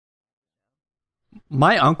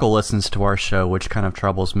My uncle listens to our show, which kind of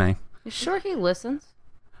troubles me. You sure he listens?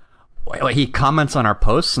 Wait, he comments on our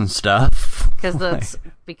posts and stuff.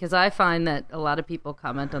 Because I find that a lot of people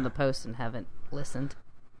comment on the posts and haven't listened.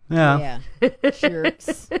 Yeah.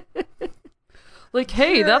 Jerks. Like,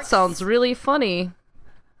 hey, that sounds really funny.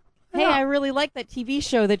 Hey, I really like that TV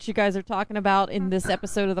show that you guys are talking about in this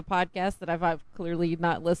episode of the podcast that I've clearly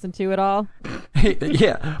not listened to at all.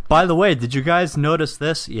 Yeah. By the way, did you guys notice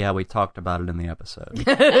this? Yeah, we talked about it in the episode.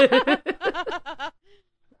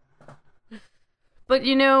 But,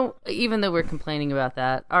 even though we're complaining about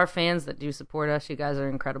that, our fans that do support us, you guys are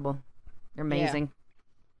incredible. You're amazing.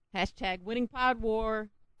 Yeah. Hashtag winning pod war.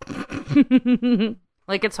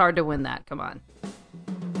 Like, it's hard to win that. Come on.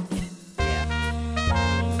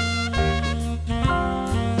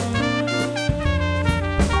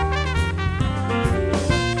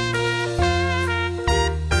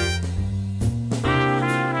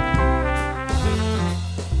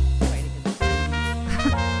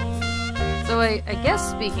 I guess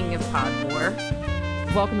speaking of Pod War,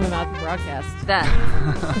 welcome to the Mouthy Broadcast. That.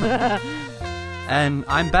 And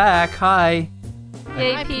I'm back. Hi.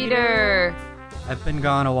 Hey, Hi, Peter. I've been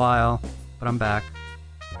gone a while, but I'm back.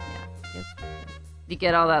 Yeah. Yes. You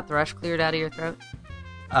get all that thrush cleared out of your throat?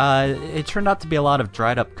 It turned out to be a lot of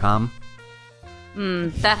dried up cum.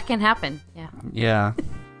 That can happen. Yeah. Yeah.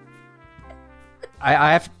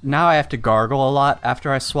 I have to gargle a lot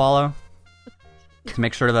after I swallow to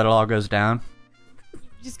make sure that it all goes down.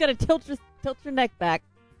 You just gotta tilt your neck back.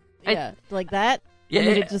 Yeah, like that. Yeah,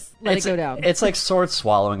 and then just let it go down. It's like sword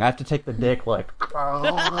swallowing. I have to take the dick like.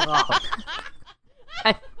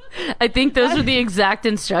 I think those are the exact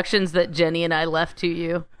instructions that Jenny and I left to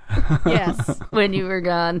you. Yes. When you were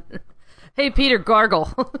gone. Hey, Peter,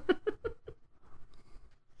 gargle.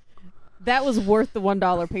 That was worth the $1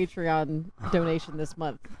 Patreon donation this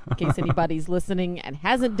month. In case anybody's listening and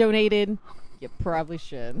hasn't donated, you probably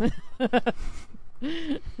should.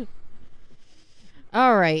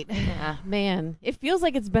 All right. Yeah. Man, it feels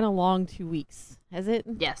like it's been a long 2 weeks. Has it?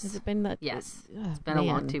 Yes. Has it been that? Yes. It's been a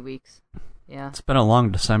long 2 weeks. Yeah. It's been a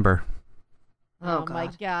long December. Oh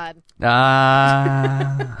my God.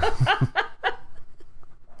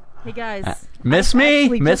 Hey guys. Miss I me?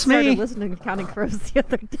 actually Miss just started me? listening to Counting Crows the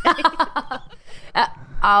other day.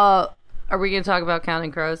 Are we going to talk about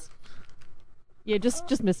Counting Crows? Yeah, just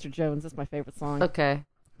Mr. Jones. That's my favorite song. Okay.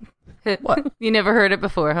 What? You never heard it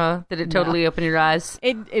before, huh? Did it totally open your eyes?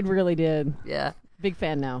 It really did. Yeah. Big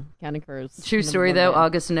fan now. Counting Crows. True Number story, one though. band.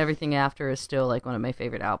 August and Everything After is still like one of my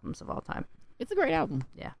favorite albums of all time. It's a great album.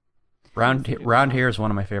 Yeah. Round Here is one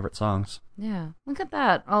of my favorite songs. Yeah. Look at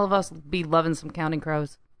that. All of us be loving some Counting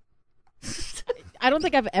Crows. I don't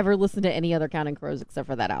think I've ever listened to any other Counting Crows except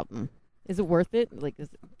for that album. Is it worth it? Like,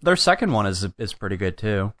 Their second one is pretty good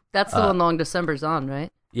too. That's the one Long December's on,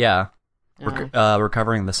 right? Yeah.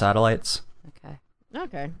 Recovering the Satellites.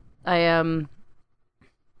 Okay.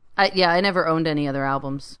 I never owned any other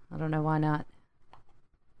albums. I don't know why not.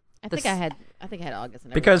 I think I had August.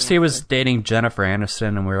 And Because he Everything was After. dating Jennifer Aniston,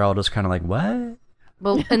 and we were all just kind of like, what?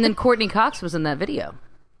 Well, and then Courtney Cox was in that video.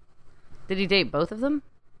 Did he date both of them?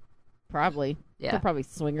 Probably. Yeah. They're probably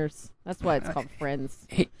swingers. That's why it's called Friends.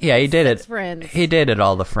 He dated Sex Friends. He dated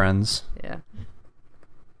all the friends. Yeah.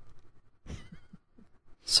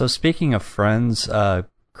 So speaking of friends,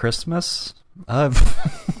 Christmas. Well,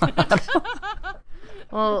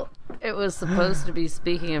 it was supposed to be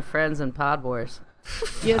speaking of friends and Pod Wars.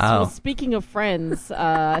 Yes. Oh. Well, speaking of friends,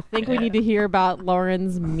 I think we need to hear about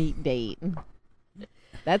Lauren's meet date.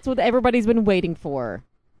 That's what everybody's been waiting for.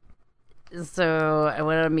 So I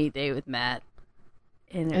went on a meet date with Matt.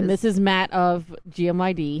 And this is Matt of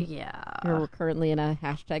GMID. Yeah. Who we're currently in a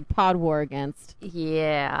hashtag pod war against.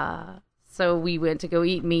 Yeah. So we went to go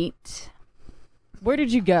eat meat. Where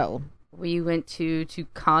did you go? We went to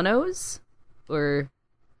Tucanos, or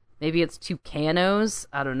maybe it's Tucanos.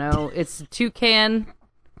 I don't know. It's toucan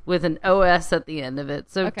with an OS at the end of it.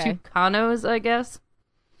 So Okay. Tucanos, I guess.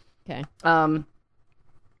 Okay.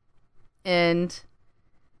 And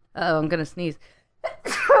I'm gonna sneeze.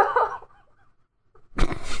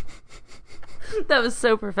 That was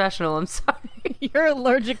so professional. I'm sorry. You're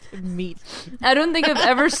allergic to meat. I don't think I've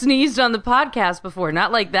ever sneezed on the podcast before.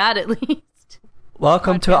 Not like that, at least.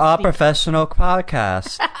 Welcome to our professional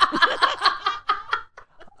podcast.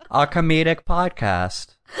 Our comedic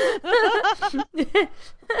podcast.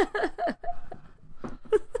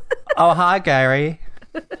 Oh, hi, Gary.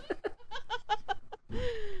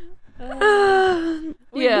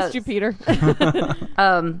 We missed you, Peter.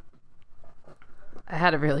 I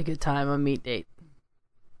had a really good time on meet date.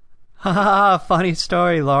 Ha ha! Funny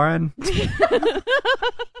story, Lauren.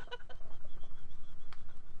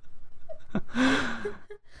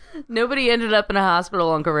 Nobody ended up in a hospital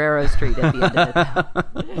on Guerrero Street at the end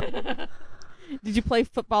of it. Did you play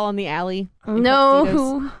football in the alley? in tuxedos?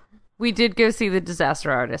 No. We did go see The Disaster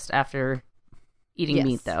Artist after eating Yes.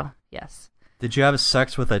 meat, though. Yes. Did you have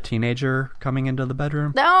sex with a teenager coming into the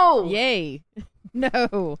bedroom? No! Yay.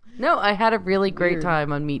 No. No, I had a really great Weird.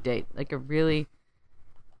 time on Meat Date. Like a really,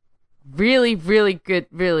 really, really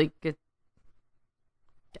good.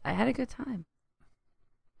 I had a good time.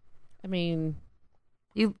 I mean,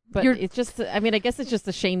 You're, it's just, I guess it's just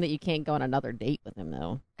a shame that you can't go on another date with him,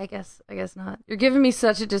 though. I guess not. You're giving me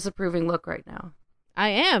such a disapproving look right now. I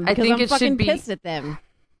am, I because think I'm it should fucking be- pissed at them.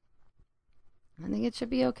 I think it should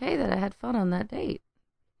be okay that I had fun on that date.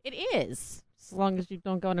 It is, as long as you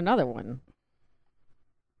don't go on another one.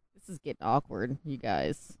 This is getting awkward, you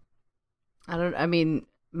guys.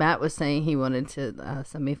 Matt was saying he wanted to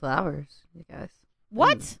send me flowers, you guys.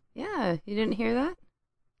 What? Yeah, you didn't hear that?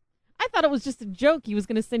 I thought it was just a joke. He was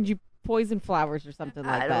going to send you poison flowers or something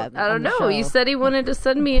like that. I don't on the know. show. He said he wanted to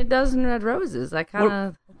send me a dozen red roses. I kind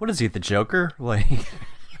of... What is he, the Joker? Like,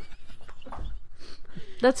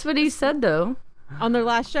 That's what he said, though. On their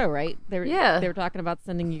last show, right? Yeah. They were talking about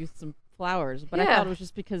sending you some flowers, but I Yeah. thought it was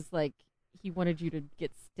just because, like, he wanted you to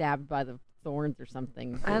get stabbed by the thorns or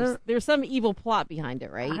something. I don't- There's some evil plot behind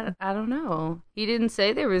it, right? I don't know. He didn't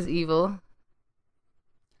say there was evil.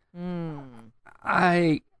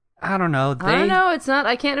 I don't know. I don't know. It's not.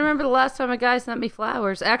 I can't remember the last time a guy sent me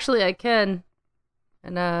flowers. Actually, I can.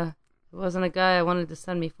 And it wasn't a guy I wanted to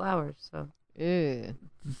send me flowers. So Ew.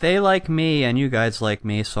 They like me and you guys like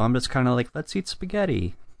me, so I'm just kind of like, let's eat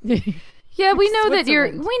spaghetti. yeah, we know that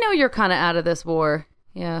Switzerland. we know you're kind of out of this war.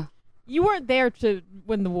 Yeah, You weren't there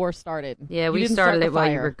when the war started. yeah. You We didn't started start the it while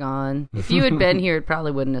you fire. were gone. If you had been here, it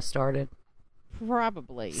probably wouldn't have started.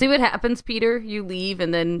 Probably. See what happens, Peter? You leave,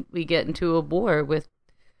 and then we get into a war with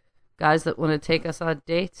guys that want to take us on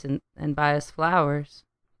dates and buy us flowers.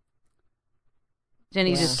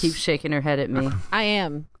 Jenny just keeps shaking her head at me. I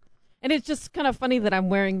am. And it's just kind of funny that I'm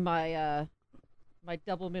wearing my my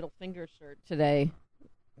double middle finger shirt today.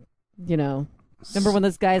 You know, remember when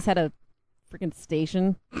those guys had a freaking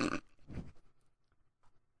station?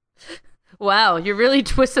 Wow, you're really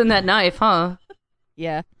twisting that knife, huh?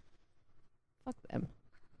 Yeah. Fuck them.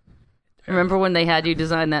 Remember when they had you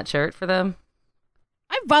design that shirt for them?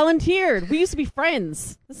 I volunteered. We used to be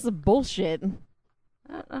friends. This is bullshit.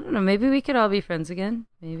 I don't know. Maybe we could all be friends again.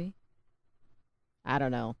 Maybe. I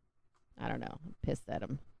don't know. I'm pissed at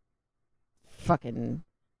him. Fucking.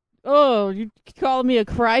 Oh, you calling me a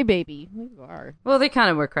crybaby? You are. Well, they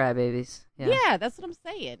kind of were crybabies. Yeah. Yeah, that's what I'm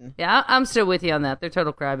saying. Yeah, I'm still with you on that. They're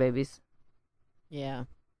total crybabies. Yeah.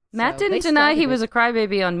 Matt So, didn't they deny he started was it. a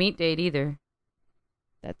crybaby on Meat Date either.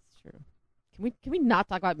 That's true. Can we not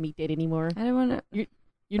talk about Meat Date anymore? I didn't want to,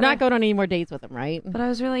 You're not going on any more dates with him, right? but I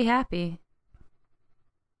was really happy.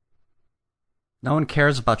 No one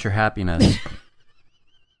cares about your happiness.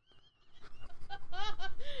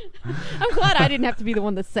 I'm glad I didn't have to be the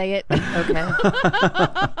one to say it.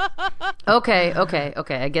 Okay.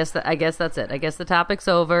 Okay. I guess that's it. I guess the topic's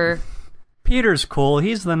over. Peter's cool.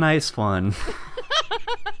 He's the nice one.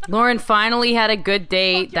 Lauren finally had a good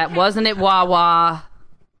date that wasn't at Wawa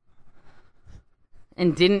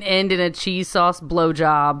and didn't end in a cheese sauce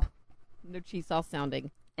blowjob. No cheese sauce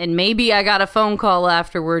sounding. And maybe I got a phone call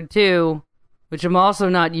afterward too, which I'm also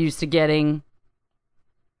not used to getting.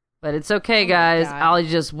 But it's okay, guys. God. I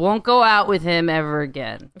just won't go out with him ever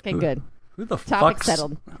again. Okay, good. Who the Topic fuck?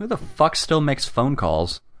 settled. Who the fuck still makes phone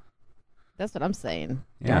calls? That's what I'm saying.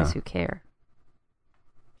 Yeah. Guys who care.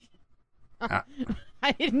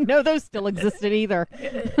 I didn't know those still existed either.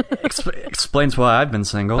 Explains why I've been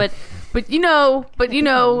single. But you know,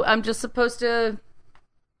 I'm just supposed to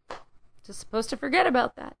forget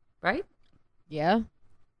about that, right? Yeah.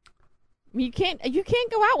 You can't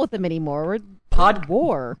go out with them anymore. We're Pod- at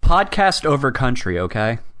war. Podcast over country,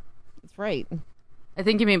 okay? That's right. I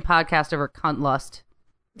think you mean podcast over cunt lust.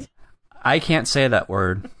 I can't say that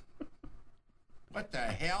word. What the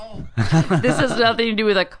hell? This has nothing to do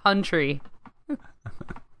with a country.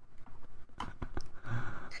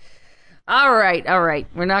 All right.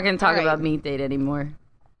 We're not going to talk All right. about Meat Date anymore.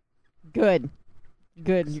 Good.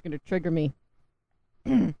 You're going to trigger me.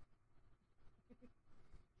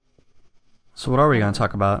 So what are we going to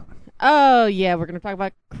talk about? Oh, yeah, we're going to talk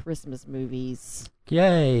about Christmas movies.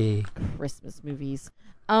 Yay. Christmas movies.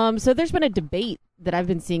 So there's been a debate that I've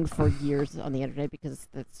been seeing for years on the internet because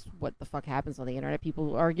that's what the fuck happens on the internet.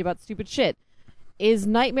 People argue about stupid shit. Is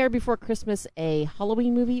Nightmare Before Christmas a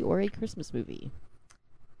Halloween movie or a Christmas movie?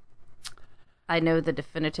 I know the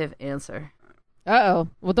definitive answer. Uh-oh.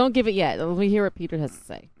 Well, don't give it yet. Let me hear what Peter has to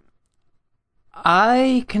say.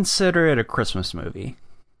 I consider it a Christmas movie,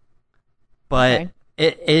 but Okay.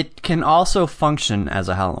 it can also function as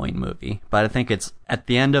a Halloween movie. But I think it's at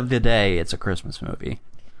the end of the day, it's a Christmas movie.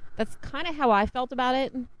 That's kind of how I felt about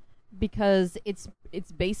it, because it's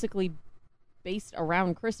basically based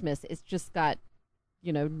around Christmas. It's just got,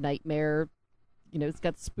 nightmare. It's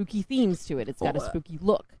got spooky themes to it. It's got a spooky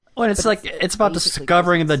look. Well, it's But like it's about basically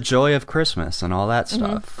discovering Christmas. the joy of Christmas and all that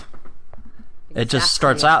stuff. It just Exactly.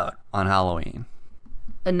 starts out on Halloween.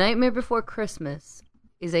 A Nightmare Before Christmas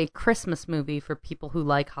is a Christmas movie for people who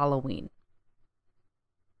like Halloween.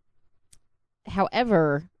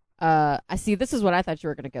 However, I see. This is what I thought you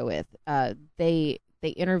were going to go with. They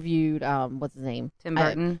interviewed what's his name? Tim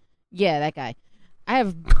Burton. Yeah, that guy. I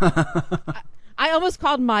have. I almost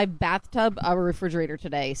called my bathtub a refrigerator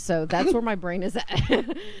today, so that's where my brain is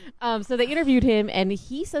at. So they interviewed him, and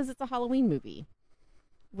he says it's a Halloween movie,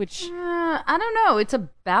 which I don't know. It's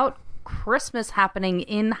about Christmas happening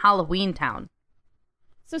in Halloween Town.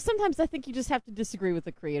 so sometimes I think you just have to disagree with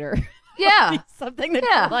the creator. Yeah. Something that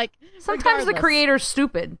Yeah. you like. Sometimes the regardless. creator's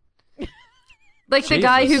stupid. Like the Jesus.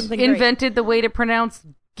 guy who Something great. invented the way to pronounce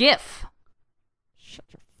GIF. Shut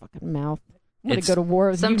your fucking mouth. I'm gonna It's- go to war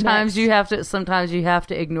with Sometimes you. you have to. Sometimes you have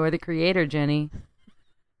to ignore the creator, Jenny.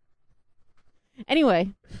 Anyway,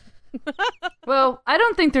 Well, I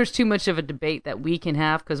don't think there's too much of a debate that we can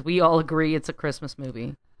have because we all agree it's a Christmas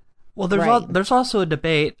movie. Well, there's Right. there's also a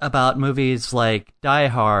debate about movies like Die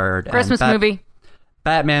Hard, Christmas and movie.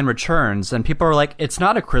 Batman Returns, and people are like, it's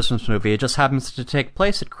not a Christmas movie. It just happens to take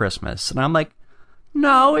place at Christmas, and I'm like,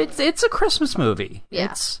 no, it's a Christmas movie. Yeah.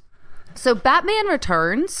 It's So Batman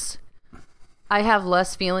Returns, I have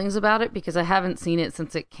less feelings about it because I haven't seen it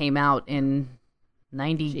since it came out in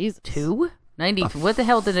 92? 90. What the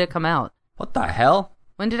hell did it come out? what the hell?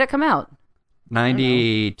 When did it come out?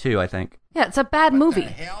 92, I think. Yeah, it's a bad movie.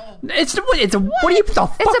 Hell? It's what do you the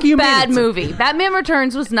fuck It's you a mean? bad It's a- movie. Batman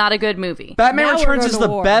Returns was not a good movie. Batman Now we're Returns going is to the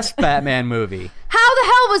war. best Batman movie. How the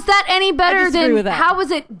hell was that any better disagree than? with that. How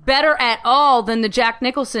was it better at all than the Jack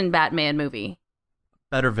Nicholson Batman movie?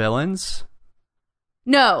 Better villains.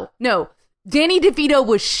 No. Danny DeVito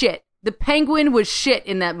was shit. The Penguin was shit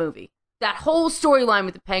in that movie. That whole storyline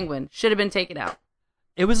with the Penguin should have been taken out.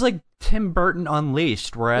 It was like Tim Burton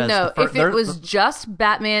Unleashed, whereas No, the if it was just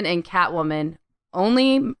Batman and Catwoman,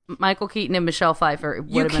 only Michael Keaton and Michelle Pfeiffer, it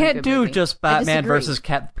would you have been a can't good do movie. just Batman disagree. versus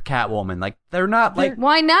Catwoman. Like they're not like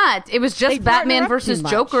Why not? It was They just partner Batman up versus too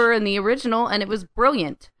much. Joker in the original, and it was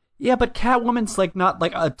brilliant. yeah, but Catwoman's like not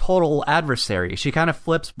like a total adversary. She kind of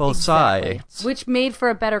flips both Exactly. sides. Which made for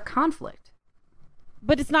a better conflict.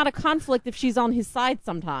 but it's not a conflict if she's on his side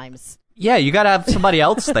sometimes. Yeah, you got to have somebody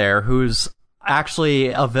else there who's actually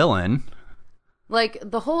a villain. Like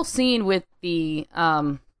the whole scene with the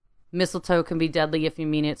mistletoe can be deadly if you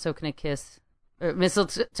mean it, so can a kiss. Or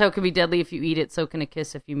mistletoe can be deadly if you eat it, so can a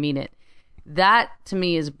kiss if you mean it. That to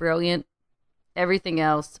me is brilliant. Everything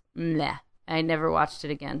else, meh. I never watched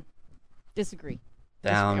it again. Disagree.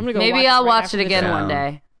 Down. I'm gonna go Maybe watch I'll right watch after it this. again Down. one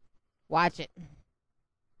day. Watch it.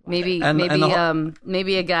 Maybe And the whole-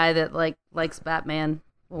 maybe a guy that likes Batman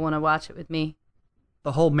will want to watch it with me.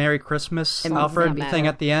 The whole Merry Christmas It does Alfred not thing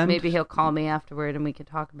matter. at the end. Maybe he'll call me afterward and we can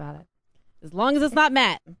talk about it. As long as it's not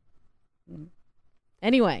Matt.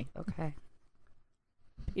 Anyway, Okay.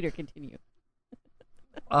 Peter, continue.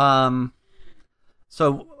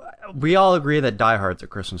 So we all agree that Die Hard's a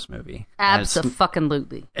Christmas movie. And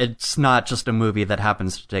Abso-fucking-lutely. it's not just a movie that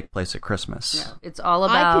happens to take place at Christmas. No, it's all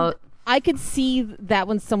about. I could see that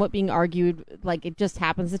one somewhat being argued, like it just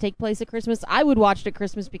happens to take place at Christmas. I would watch it at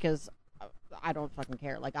Christmas because I don't fucking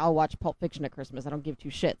care. Like I'll watch Pulp Fiction at Christmas. I don't give two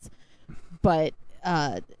shits. But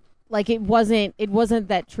like it wasn't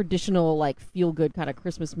that traditional like feel good kind of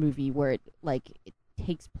Christmas movie where it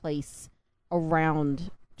takes place around.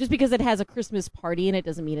 Just because it has a Christmas party in it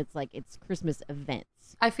doesn't mean it's Christmas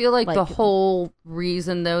events. I feel like the like- whole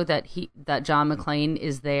reason though that John McClane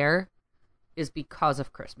is there is because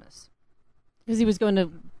of Christmas. Because he was going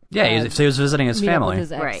to Yeah, he was visiting his meet up with family.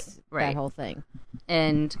 his ex, Right. that whole thing.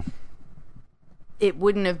 And it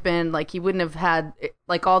wouldn't have been like he wouldn't have had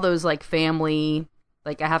like all those like family,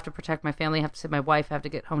 like I have to protect my family, I have to save my wife, I have to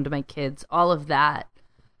get home to my kids. All of that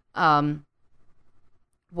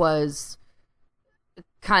was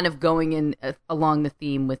kind of going in along the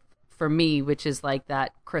theme with for me, which is like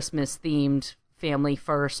that Christmas themed family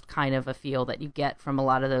first kind of a feel that you get from a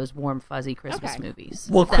lot of those warm fuzzy Christmas Okay. movies.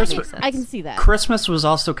 Well, if that Christmas- makes sense. I can see that. Christmas was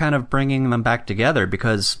also kind of bringing them back together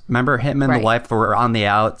because remember him and Right. the wife were on the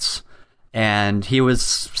outs and he was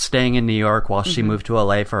staying in New York while she moved to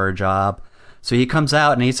LA for her job. So he comes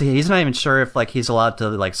out and he's not even sure if like he's allowed to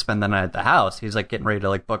like spend the night at the house. He's like getting ready to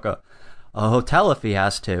like book a hotel if he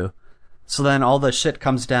has to. So then all the shit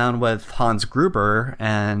comes down with Hans Gruber,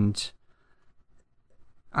 and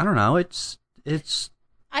I don't know. It's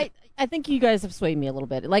I think you guys have swayed me a little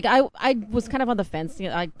bit. Like I was kind of on the fence.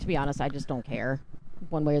 To be honest, I just don't care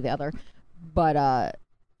one way or the other. But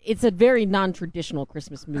it's a very non-traditional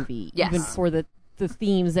Christmas movie, Yes. even for the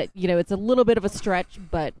themes that it's a little bit of a stretch,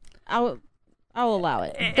 but I'll allow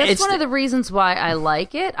it. That's It's one of the reasons why I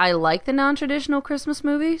like it. I like the non-traditional Christmas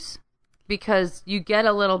movies because you get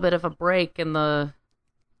a little bit of a break in the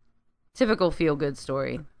typical feel-good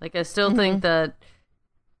story. Like I still think that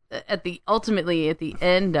ultimately at the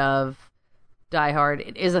end of Die Hard,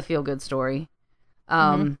 it is a feel-good story.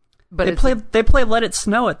 But they play Let It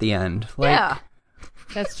Snow at the end. Like, yeah,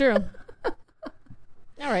 That's true.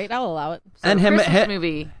 All right, I'll allow it. so and Christmas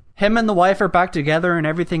movie, him and the wife are back together, and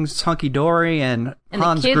everything's hunky dory, and and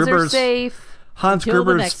Hans the kids are Gruber's safe. Hans Until the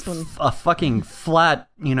Gruber's next one. a fucking flat,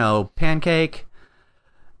 pancake.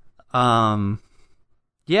 Yeah.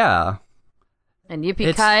 And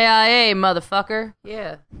yippee-ki-yay, motherfucker!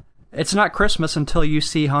 Yeah, It's not Christmas until you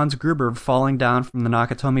see Hans Gruber falling down from the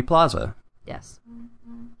Nakatomi Plaza. yes,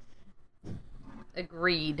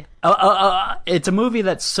 agreed. It's a movie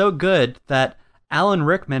that's so good that Alan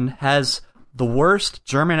Rickman has the worst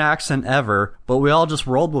German accent ever, but we all just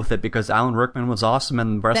rolled with it because Alan Rickman was awesome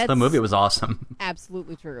and the rest of the That's- movie was awesome.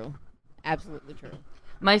 Absolutely true. Absolutely true.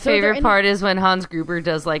 My So is there favorite any- part is when Hans Gruber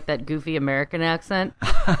does like that goofy American accent.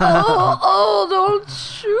 oh, don't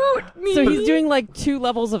shoot me. So he's doing like 2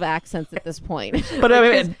 levels of accents at this point. But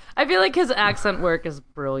I feel like his accent work is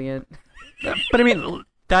brilliant. I mean,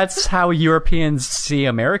 that's how Europeans see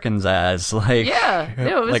Americans as, like, Yeah,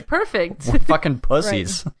 it was like, perfect. we're fucking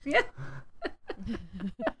pussies. Yeah.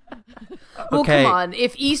 Well, Okay. come on.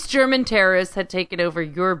 If East German terrorists had taken over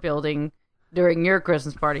your building during your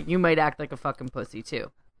Christmas party, you might act like a fucking pussy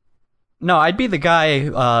too. No, I'd be the guy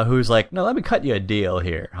who's like, no, let me cut you a deal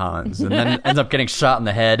here, Hans, and then ends up getting shot in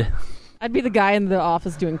the head. I'd be the guy in the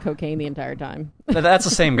office doing cocaine the entire time. That's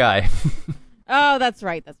the same guy. Oh, that's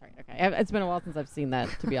right. That's right. Okay. It's been a while since I've seen that,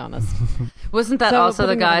 to be honest. Wasn't that So, also the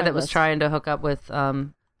putting that on guy my that was list. trying to hook up with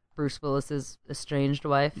Bruce Willis's estranged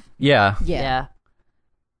wife? Yeah. Yeah. Yeah.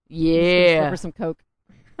 Just Yeah. Over some coke.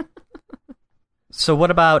 So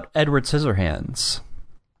what about Edward Scissorhands?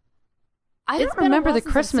 I It's don't been a remember while the since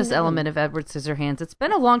I've Christmas seen that element of Edward Scissorhands. It's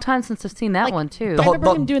been a long time since I've seen that Like, one too. The I whole- remember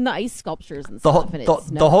the- him doing the ice sculptures and The whole, stuff. And the, it the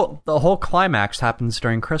snowed. whole climax happens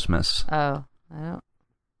during Christmas. Oh, I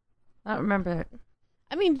don't remember it.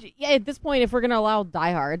 I mean, yeah. At this point, if we're gonna allow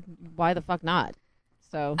Die Hard, why the fuck not?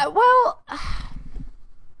 So Well,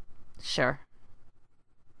 sure.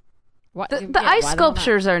 why, The yeah, ice why the hell not?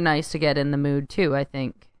 sculptures are nice to get in the mood too, I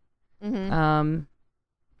think. Mhm.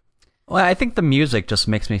 Well, I think the music just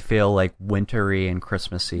makes me feel like wintry and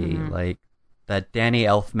Christmassy, like that Danny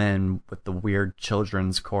Elfman with the weird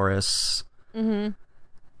children's chorus. Mhm.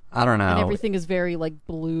 I don't know. And everything is very like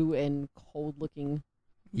blue and cold looking.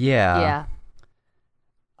 Yeah.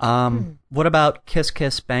 What about Kiss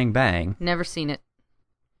Kiss Bang Bang? Never seen it.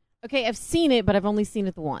 Okay, I've seen it, but I've only seen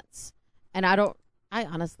it the once, and I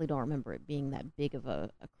honestly don't remember it being that big of a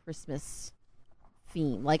Christmas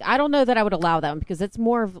theme. Like, I don't know that I would allow that one because it's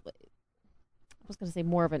more of, I was going to say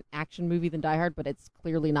more of an action movie than Die Hard, but it's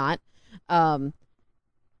clearly not.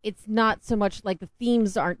 It's not so much like the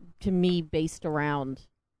themes aren't to me based around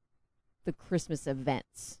the Christmas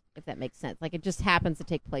events, if that makes sense. Like, it just happens to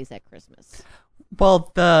take place at Christmas.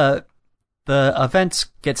 Well, the events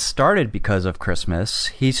get started because of Christmas.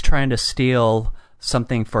 He's trying to steal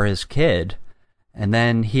something for his kid, and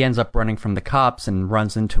then he ends up running from the cops and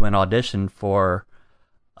runs into an audition for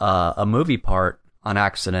a movie part on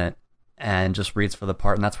accident and just reads for the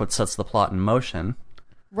part, and that's what sets the plot in motion.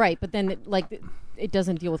 Right, but then it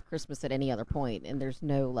doesn't deal with Christmas at any other point, and there's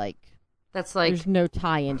no That's like, there's no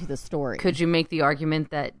tie into the story. could you make the argument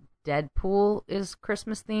that Deadpool is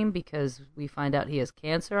Christmas themed because we find out he has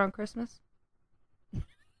cancer on Christmas?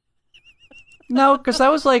 No, because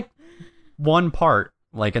that was like one part,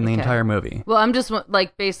 like in the Okay. entire movie. Well, I'm just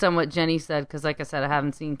like based on what Jenny said because, like I said, I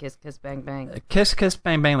haven't seen Kiss Kiss Bang Bang. Kiss Kiss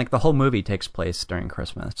Bang Bang, like the whole movie takes place during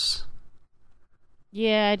Christmas.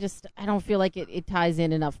 Yeah, I don't feel like it ties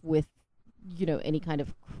in enough with any kind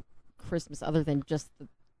of Christmas other than just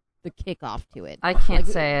the kickoff to it. I can't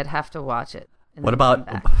Like, say. I'd have to watch it. and What then come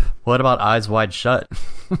about back. Eyes Wide Shut?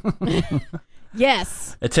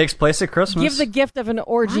 Yes, It takes place at Christmas. give the gift of an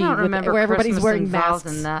orgy I don't remember where everybody's Christmas wearing involved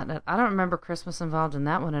masks. in that. I don't remember Christmas involved in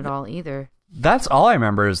that one at all either. That's all I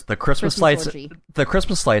remember is the Christmas lights. orgy. The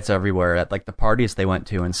Christmas lights everywhere at like the parties they went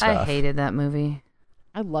to and stuff. I hated that movie.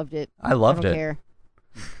 I loved it. I loved don't it. Care.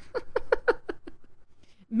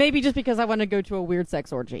 Maybe just because I want to go to a weird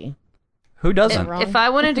sex orgy. Who doesn't? If I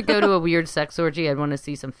wanted to go to a weird sex orgy, I'd want to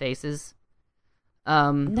see some faces.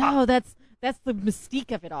 No, that's the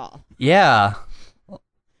mystique of it all. Yeah.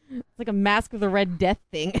 It's like a Mask of the Red Death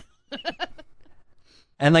thing.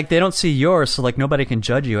 And, like, they don't see yours, so, like, nobody can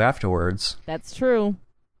judge you afterwards. That's true.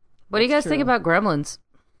 What do you guys think about Gremlins?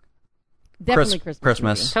 Definitely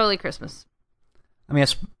Christmas. movie. Totally Christmas. I mean,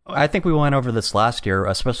 I think we went over this last year,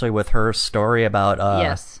 especially with her story about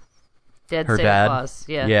yes, dead her Santa dad. Claus.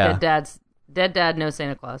 Yeah, Yeah. dead dad, no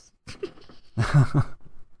Santa Claus.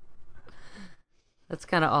 That's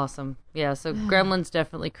kind of awesome. Yeah, so Gremlins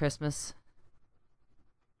definitely Christmas.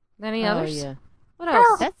 Any others? Yeah. What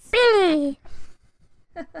else? That's Billy.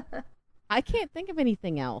 I can't think of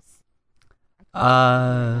anything else.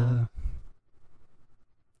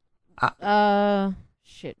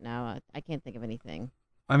 Shit, no, I can't think of anything.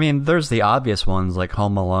 I mean, there's the obvious ones like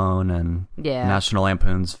Home Alone and Yeah. National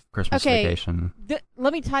Lampoon's Christmas Vacation.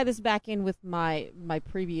 Let me tie this back in with my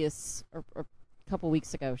previous or couple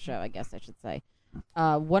weeks ago show, I guess I should say.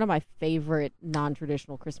 One of my favorite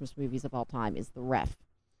non-traditional Christmas movies of all time is The Ref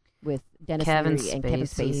with Dennis Kevin Leary and Kevin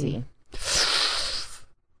Spacey.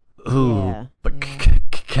 Ooh, Yeah, but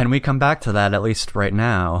can we come back to that at least right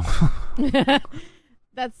now?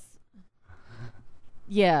 That's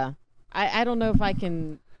yeah. I don't know if I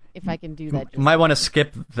can do that. You might want to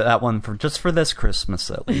skip that one for this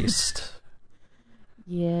Christmas at least.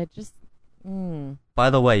 Yeah, just.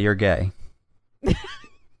 By the way, you're gay.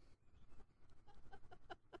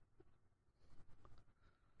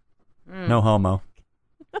 No homo.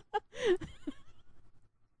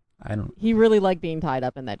 I don't. He really liked being tied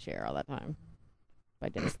up in that chair all that time by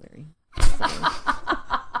Dennis Leary.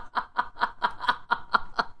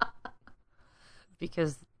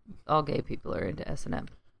 Because all gay people are into S&M.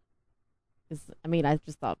 I mean, I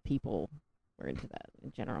just thought people were into that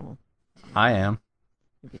in general. I am.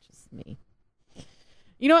 Maybe it's just me.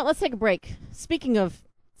 You know what? Let's take a break. Speaking of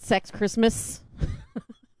sex Christmas,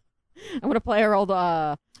 I'm going to play our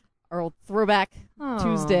old throwback Aw.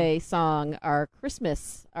 Tuesday song, our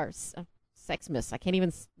Christmas, our Sexmas.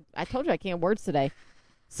 I told you I can't words today.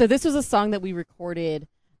 So this was a song that we recorded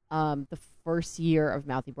the first year of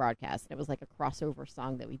Mouthy Broadcast. And it was like a crossover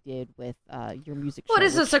song that we did with Your Music Show. What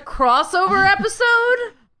is which this, a crossover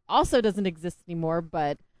episode? also doesn't exist anymore,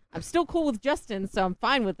 but I'm still cool with Justin, so I'm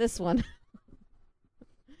fine with this one.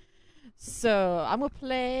 So I'm going to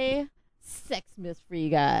play Sexmas for you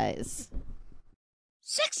guys.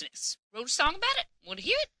 Sexmas. Wrote a song about it. Want to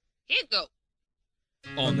hear it? Here you go.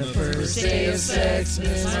 On the first day of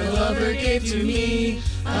Sexmas, my lover gave to me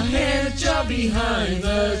a hand job behind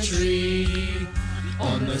the tree.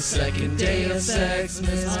 On the second day of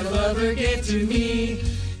Sexmas, my lover gave to me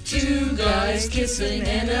 2 guys kissing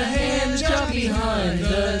and a hand job behind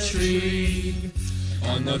the tree.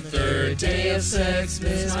 On the third day of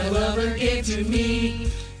Sexmas, my lover gave to me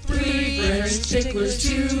 3 French ticklers,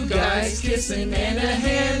 2 guys kissing and a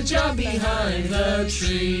hand job behind the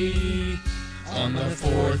tree. On the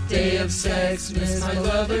 4th day of Sexmas, my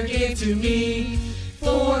lover gave to me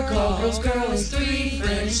 4 call girls, 3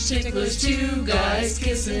 French ticklers, 2 guys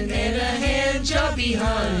kissing and a hand job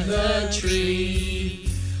behind the tree.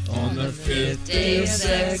 On the 5th day of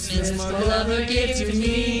Sexmas, my lover gave to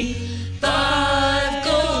me 5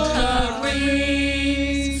 gold cock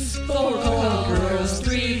rings, 4 call girls,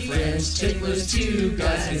 3 French ticklers, 2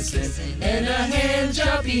 guys kissing and a hand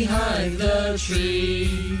job behind the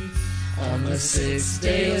tree. On the 6th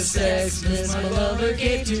day of Sexmas, my lover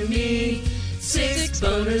gave to me 6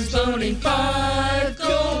 boners boning, 5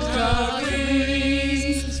 gold cock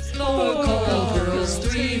rings, 4 call girls,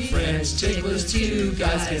 3 French ticklers, 2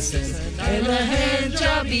 guys kissing and a hand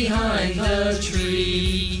job behind the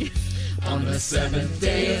tree. On the 7th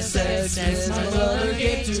day of Sexmas, my lover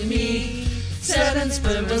gave to me 7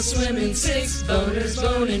 spermas swimming, 6 boners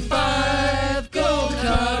boning, 5 gold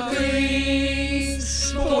cock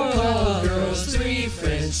rings, 4 call girls, 3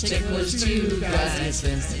 French ticklers, 2 guys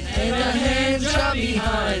kissing and a hand job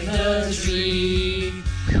behind the tree.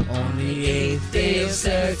 On the 8th day of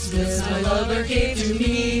Sexmas, my lover gave to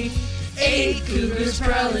me 8 cougars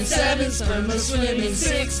prowling, 7 spermas swimming,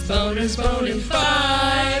 6 boners boning,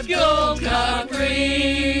 5 gold cock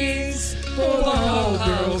rings, 4 call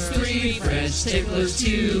girls, 3 French ticklers,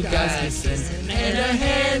 2 guys kissing and a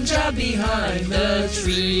hand job behind the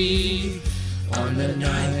tree. On the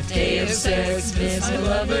 9th day of Sexmas, my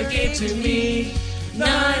lover gave to me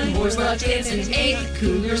 9 boys lot dancing, 8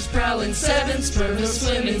 cougars prowling, 7 spermas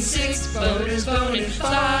swimming, 6 boners boning,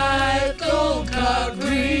 5 gold cock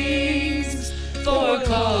rings, 4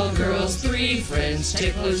 call girls, 3 friends,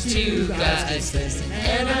 ticklers, 2 guys,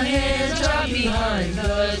 and a hand job behind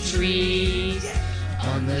the tree.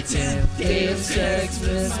 On the 10th day of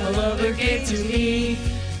Sexmas, my lover gave to me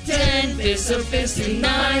 10 fists of fisting,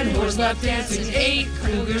 9 whores lap dancing, 8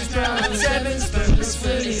 cougars growling, 7 spermers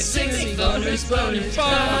swimming, 6 boners boning,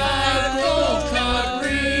 5 gold cock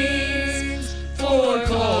rings, 4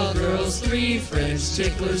 call girls, 3 friends,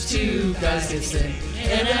 ticklers, 2 guys kissing,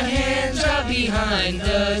 and a hand job behind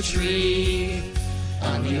the tree.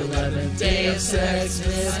 On the 11th day of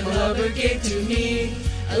Sexmas, my lover gave to me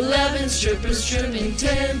 11 strippers trimming,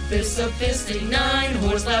 10 fists of fisting, 9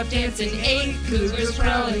 whores lap dancing, 8 cougars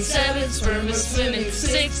prowling, 7 spermers swimming,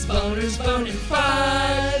 6 boners boning,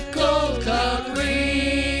 5 cold cock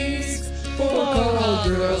rings, 4 call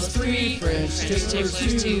girls, 3 French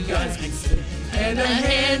ticklers, 2 guys kissing, and a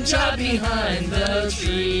hand job behind the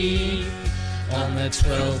tree. On the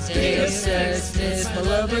 12th day of Sexmas, my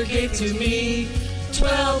lover gave to me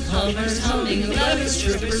 12 hummers humming, 11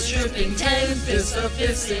 strippers stripping, 10 fists of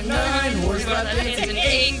fisting, 9 whores lap dancing,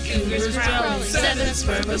 8 cougars growling, 7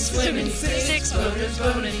 spermers swimming, 6 boners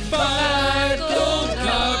boning, 5 gold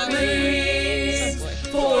cock rings,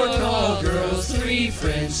 4 tall girls, 3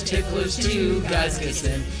 French ticklers, 2 guys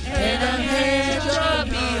kissing, and a hand job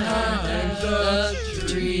behind the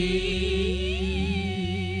tree.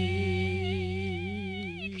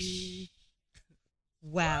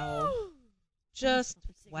 Wow. Just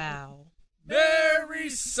wow. Merry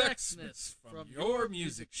Sexmas from your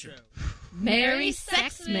music show. Merry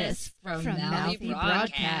Sexmas from Mouthy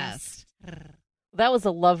Broadcast. That was a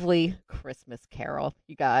lovely Christmas carol,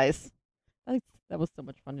 you guys. That was so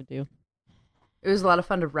much fun to do. It was a lot of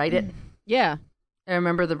fun to write it. Yeah. I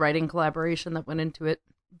remember the writing collaboration that went into it.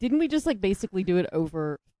 Didn't we just basically do it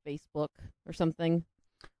over Facebook or something?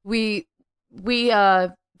 We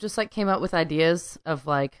just came up with ideas of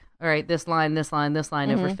all right, this line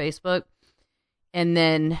over Facebook. And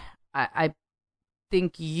then I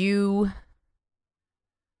think you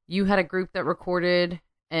had a group that recorded,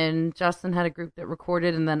 and Justin had a group that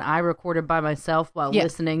recorded, and then I recorded by myself while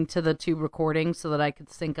listening to the 2 recordings so that I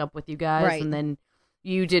could sync up with you guys. Right. And then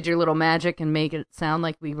you did your little magic and make it sound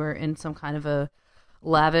like we were in some kind of a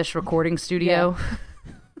lavish recording studio. Yeah.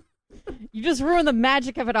 You just ruined the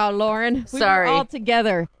magic of it all, Lauren. Sorry. We were all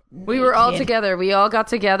together. We were all together. We all got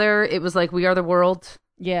together. It was like We Are the World.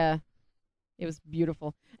 Yeah. It was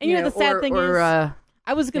beautiful. And you know the sad thing is,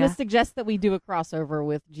 I was going to suggest that we do a crossover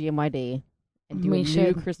with GMYD and do a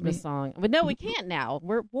new Christmas song. But no, we can't now.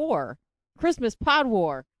 We're at war. Christmas pod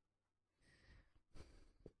war.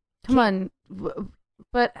 Come on.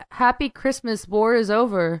 But Happy Christmas, war is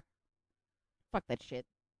over. Fuck that shit.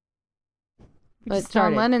 But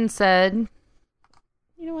John Lennon said...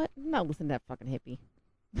 You know what? I'm not listening to that fucking hippie.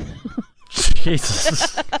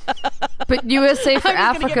 Jesus. But USA for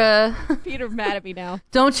Africa. Peter mad at me now.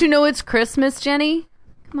 Don't you know it's Christmas, Jenny?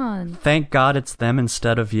 Come on. Thank God it's them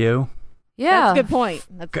instead of you. Yeah. That's a good point.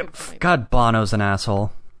 That's a good point. God, Bono's an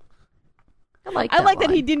asshole. I like that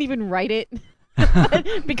he didn't even write it.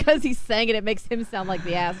 Because he sang it, it makes him sound like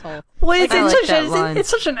the asshole. Well, it's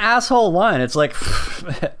such an asshole line. It's like,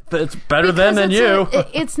 it's better than you.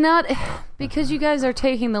 It's not, because you guys are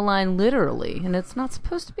taking the line literally, and it's not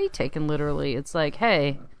supposed to be taken literally. It's like,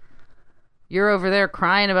 hey, you're over there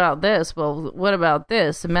crying about this. Well, what about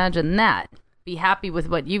this? Imagine that. Be happy with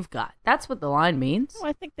what you've got. That's what the line means. Well,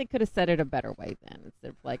 I think they could have said it a better way then.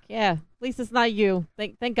 Instead of at least it's not you.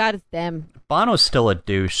 Thank God it's them. Bono's still a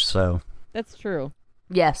douche, so... That's true.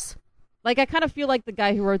 Yes. I kind of feel like the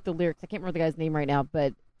guy who wrote the lyrics. I can't remember the guy's name right now,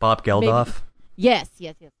 but... Bob Geldof? Yes.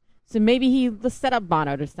 So maybe he set up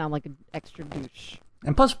Bono to sound like an extra douche.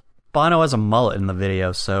 And plus, Bono has a mullet in the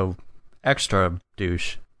video, so extra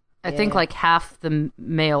douche. I think half the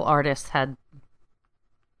male artists had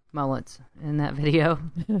mullets in that video.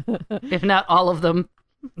 If not all of them.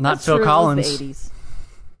 Not Phil Collins. It was the 80s.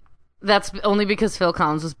 That's only because Phil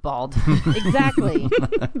Collins was bald. Exactly.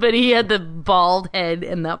 But he had the bald head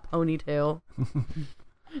and that ponytail.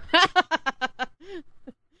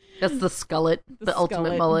 That's the skullet, the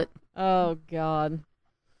ultimate mullet. Oh, God.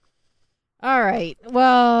 All right.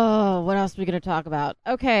 Well, what else are we going to talk about?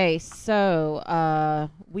 Okay, so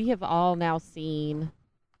we have all now seen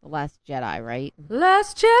The Last Jedi, right?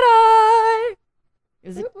 Last Jedi!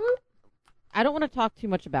 Is it... I don't want to talk too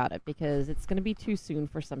much about it because it's going to be too soon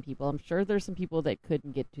for some people. I'm sure there's some people that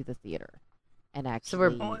couldn't get to the theater and actually. So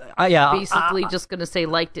we're basically just going to say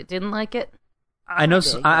liked it, didn't like it. I know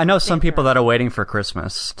some people that are waiting for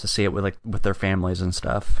Christmas to see it with with their families and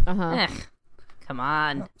stuff. Come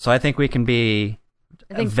on. So I think we can be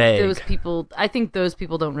vague. I think those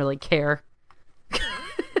people don't really care.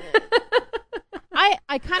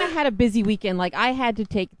 I kind of had a busy weekend. Like, I had to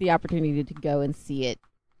take the opportunity to go and see it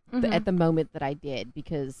at the moment that I did,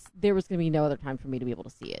 because there was going to be no other time for me to be able to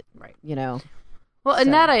see it. Right. You know? Well,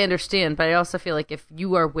 and that I understand, but I also feel like if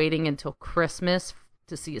you are waiting until Christmas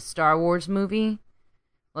to see a Star Wars movie,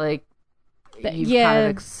 like, you kind of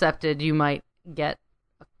accepted you might get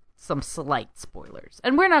some slight spoilers.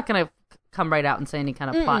 And we're not going to come right out and say any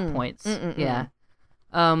kind of plot points. Yeah.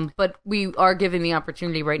 But we are giving the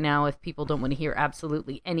opportunity right now, if people don't want to hear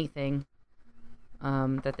absolutely anything,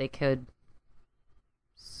 that they could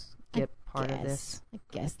skip part of this. I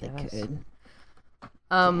guess they could.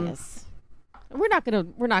 Yes. We're not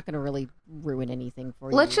gonna really ruin anything for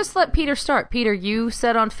you. Let's just let Peter start. Peter, you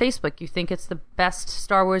said on Facebook you think it's the best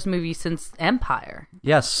Star Wars movie since Empire.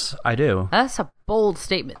 Yes, I do. That's a bold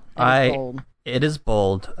statement. It is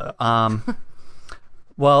bold.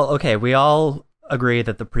 Well, okay, we all agree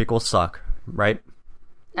that the prequels suck, right?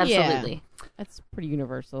 Absolutely. Yeah, that's pretty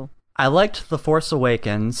universal. I liked The Force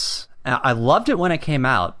Awakens. I loved it when it came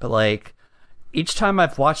out, but like each time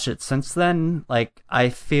I've watched it since then, like I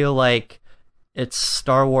feel like it's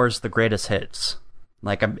Star Wars the greatest hits.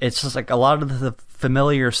 Like it's just like a lot of the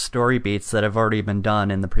familiar story beats that have already been done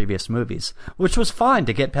in the previous movies, which was fine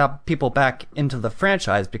to get people back into the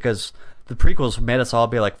franchise because the prequels made us all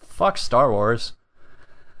be like, fuck Star Wars.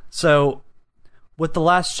 So with The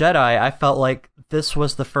Last Jedi, I felt like this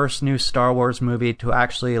was the first new Star Wars movie to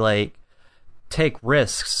actually like take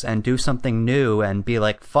risks and do something new and be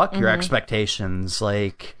like, fuck your expectations.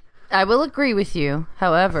 Like, I will agree with you.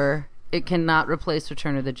 However, it cannot replace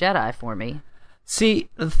Return of the Jedi for me. See,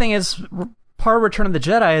 the thing is, part of Return of the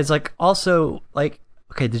Jedi is like also like,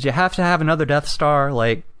 okay, did you have to have another Death Star?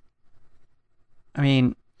 Like, I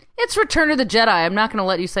mean, it's Return of the Jedi. I'm not going to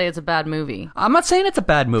let you say it's a bad movie. I'm not saying it's a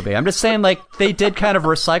bad movie. I'm just saying like they did kind of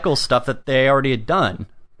recycle stuff that they already had done.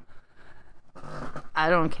 I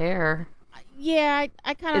don't care. Yeah,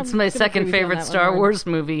 I kind of. It's my second favorite Star Wars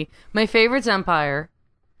movie. My favorite's Empire.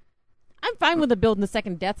 I'm fine with the building the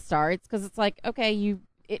second Death Star. It's because it's like, okay,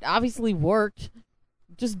 it obviously worked.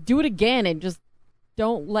 Just do it again and just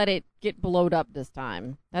don't let it get blowed up this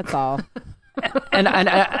time. That's all. and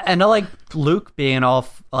I like Luke being all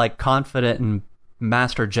like confident and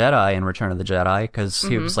Master Jedi in Return of the Jedi because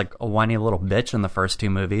he was like a whiny little bitch in the first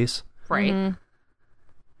two movies. Right. Mm-hmm.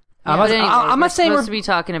 I'm not saying we're supposed to be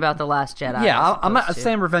talking about The Last Jedi. Yeah, I'm not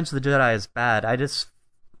saying Revenge of the Jedi is bad. I just,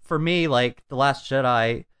 for me, like The Last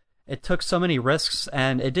Jedi, it took so many risks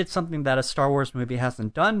and it did something that a Star Wars movie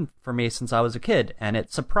hasn't done for me since I was a kid, and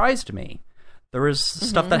it surprised me. There was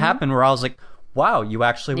stuff that happened where I was like, wow, you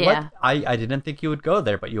actually what? I didn't think you would go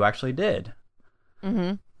there, but you actually did.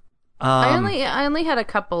 Mm-hmm. I only had a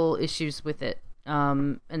couple issues with it,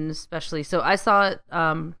 and especially so I saw it.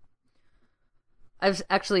 I've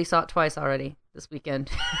actually saw it twice already this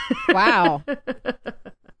weekend. Wow,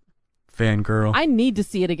 fangirl! I need to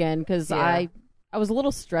see it again because I was a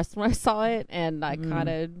little stressed when I saw it, and I kind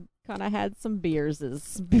of had some beers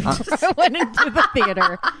before I went into the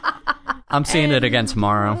theater. I'm seeing it again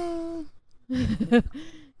tomorrow.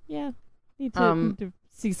 Yeah, need to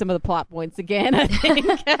see some of the plot points again, I think.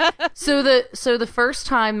 So the first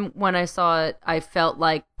time when I saw it, I felt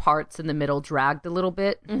like parts in the middle dragged a little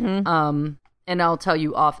bit. Mm-hmm. And I'll tell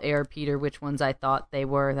you off air, Peter, which ones I thought they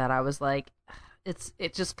were that I was like,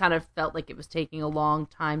 it just kind of felt like it was taking a long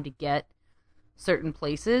time to get certain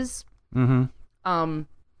places. Mm-hmm.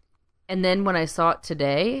 And then when I saw it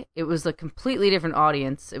today, it was a completely different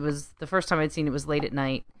audience. It was the first time I'd seen it was late at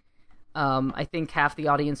night. I think half the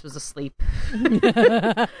audience was asleep. When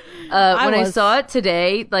I saw it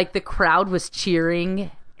today, like the crowd was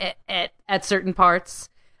cheering at certain parts.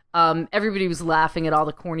 Everybody was laughing at all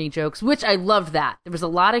the corny jokes, which I loved that. There was a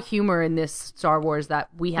lot of humor in this Star Wars that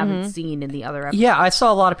we haven't seen in the other episodes. Yeah, I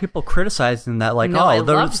saw a lot of people criticizing that, like,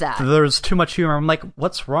 there's too much humor. I'm like,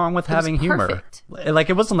 what's wrong with having humor? Perfect. Like,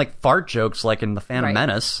 it wasn't like fart jokes like in The Phantom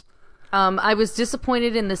Menace. I was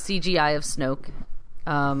disappointed in the CGI of Snoke.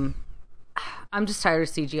 I'm just tired of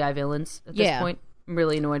CGI villains at this point. I'm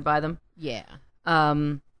really annoyed by them. Yeah.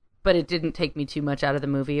 But it didn't take me too much out of the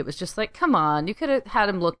movie. It was just like, come on, you could have had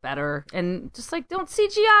him look better. And just like, don't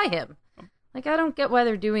CGI him. Like, I don't get why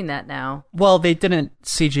they're doing that now. Well, they didn't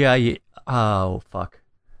CGI... Oh, fuck.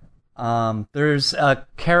 There's a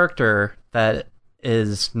character that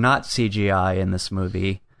is not CGI in this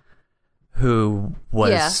movie who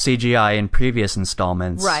was CGI in previous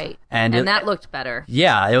installments. Right. And that looked better.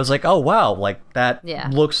 Yeah, it was like, oh, wow, like, that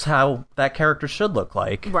looks how that character should look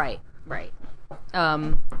like. Right.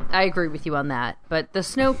 I agree with you on that. But the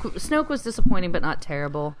Snoke was disappointing, but not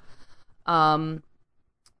terrible.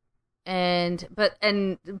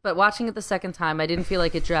 but watching it the second time, I didn't feel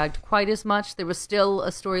like it dragged quite as much. There was still a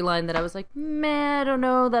storyline that I was like, I don't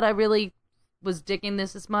know that I really was digging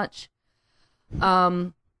this as much.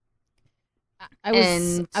 I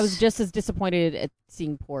was just as disappointed at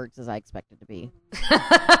seeing porgs as I expected to be.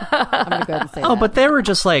 I'm gonna go ahead and say that. But they were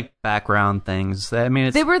just like background things. I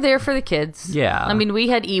mean, they were there for the kids. Yeah. I mean, we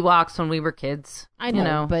had Ewoks when we were kids. I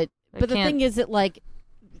know, but the can't- thing is that like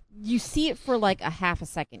you see it for like a half a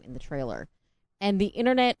second in the trailer, and the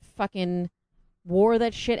internet fucking wore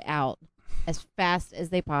that shit out as fast as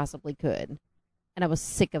they possibly could, and I was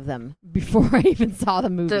sick of them before I even saw the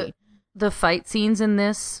movie. The fight scenes in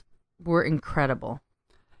this were incredible.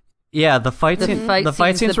 Yeah, the fight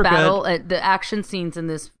scenes were good. The action scenes in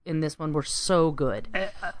this one were so good.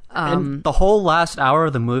 And the whole last hour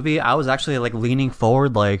of the movie, I was actually like leaning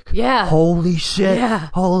forward, like, yeah, holy shit, yeah,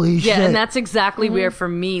 holy shit. Yeah, and that's exactly where for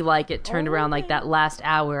me, like, it turned around. Like that last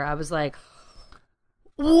hour, I was like,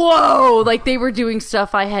 whoa! Like they were doing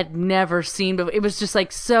stuff I had never seen, but it was just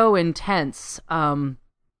like so intense. And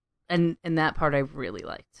that part I really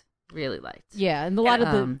liked. Yeah, and a lot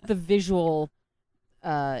of the visual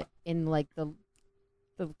in like the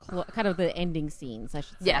kind of the ending scenes, I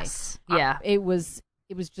should say. Yes. Yeah. It was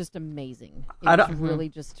just amazing. It was really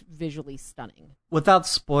just visually stunning. Without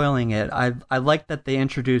spoiling it, I like that they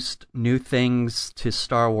introduced new things to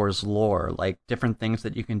Star Wars lore, like different things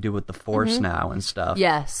that you can do with the Force now and stuff.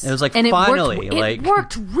 Yes. It was like, and finally. It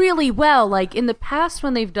worked really well. Like in the past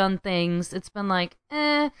when they've done things, it's been like,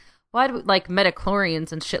 why do we, like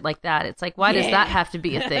metachlorians and shit like that? It's like, why does that have to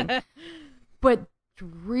be a thing? But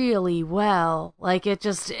really well. Like it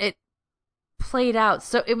played out.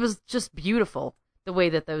 So it was just beautiful the way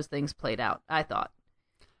that those things played out, I thought.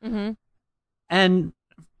 Mm-hmm. And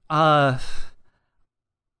I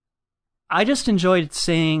just enjoyed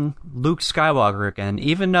seeing Luke Skywalker again,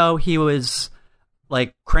 even though he was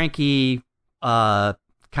like cranky, kind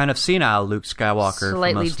of senile Luke Skywalker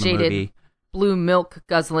slightly for most of the jaded. movie. Blue milk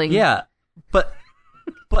guzzling. Yeah, but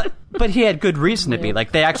he had good reason to be.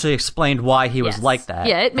 Like they actually explained why he was like that.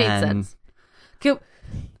 Yeah, it made sense. He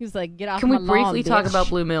was like, "Get off Can my we lawn, briefly talk bitch." about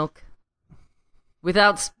blue milk?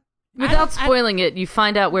 Without spoiling it, you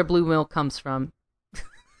find out where blue milk comes from,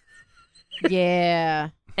 Yeah.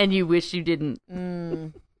 and you wish you didn't.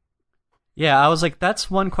 Yeah, I was like,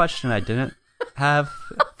 that's one question I didn't have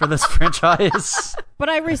for this franchise. But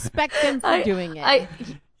I respect them for doing it.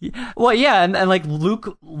 Well, yeah, and like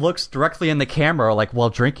Luke looks directly in the camera, like while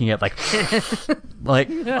drinking it, like, like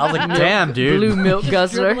I was like, damn, dude, Blue milk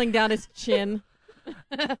guzzler. Dribbling down his chin,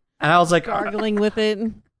 and I was like, gargling with it.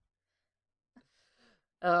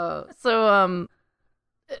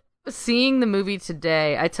 Seeing the movie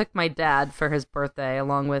today, I took my dad for his birthday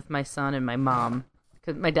along with my son and my mom,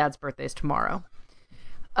 because my dad's birthday is tomorrow.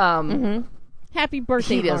 Happy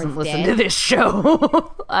birthday, He doesn't Mars, listen Dad. to this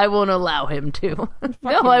show. I won't allow him to.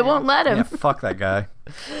 No, I won't let him. yeah, fuck that guy.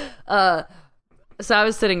 So I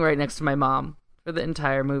was sitting right next to my mom for the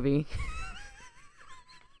entire movie.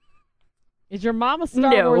 Is your mom a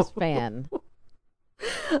Star No. Wars fan?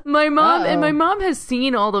 My mom and Uh-oh. my mom has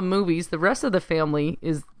seen all the movies. The rest of the family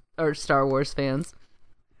are Star Wars fans,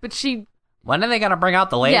 but she. When are they gonna bring out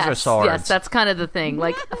the laser swords? Yes, that's kind of the thing.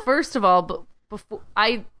 Like, first of all, before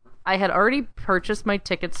I had already purchased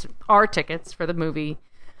our tickets for the movie.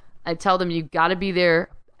 I tell them you got to be there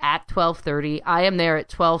at 12:30. I am there at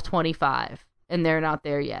 12:25, and they're not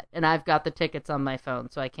there yet. And I've got the tickets on my phone,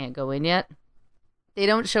 so I can't go in yet. They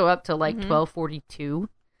don't show up till like 12:42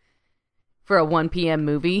 for a 1 p.m.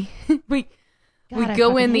 movie. we I go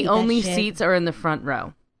fucking in. The hate that only shit. seats are in the front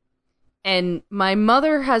row. And my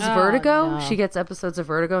mother has vertigo. no. She gets episodes of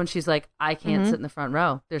vertigo, and she's like, I can't sit in the front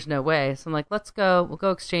row. There's no way. So I'm like, let's go. We'll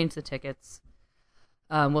go exchange the tickets.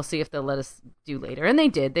 We'll see if they'll let us do later. And they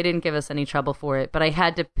did. They didn't give us any trouble for it. But I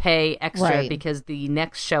had to pay extra Right. because the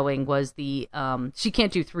next showing was the... she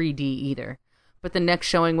can't do 3D either. But the next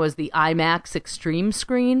showing was the IMAX Extreme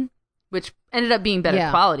screen, which ended up being better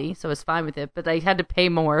Yeah. quality, so I was fine with it. But I had to pay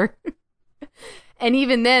more. And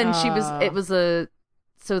even then,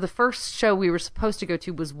 So the first show we were supposed to go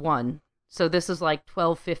to was 1. So this is like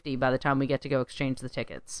 12:50 by the time we get to go exchange the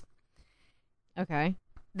tickets. Okay.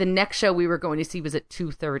 The next show we were going to see was at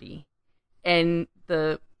 2:30. And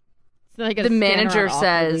So I gotta The stand manager around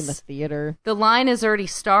awkwardly in the says- theater. the line has already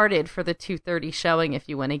started for the 2:30 showing if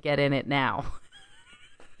you want to get in it now.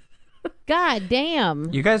 God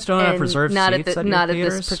damn. You guys don't have And reserved not seats at your not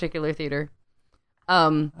theaters? at this particular theater.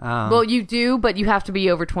 Well, you do, but you have to be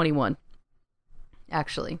over 21.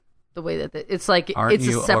 Actually, the way that it's like Aren't it's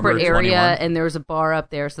a you separate over area, 21? and there's a bar up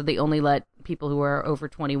there, so they only let people who are over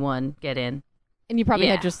 21 get in. And you probably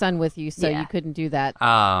Yeah. had your son with you, so Yeah. you couldn't do that.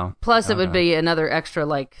 Oh. Plus, it would Okay. be another extra,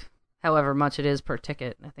 like, however much it is per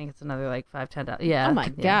ticket. I think it's another, like, $5-10. Yeah. Oh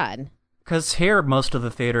my yeah. god. Because here, most of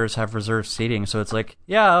the theaters have reserved seating, so it's like,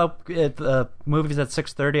 yeah, the movie's at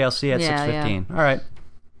 6:30. I'll see you at Yeah, 6:15. All right.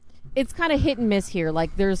 It's kind of hit and miss here.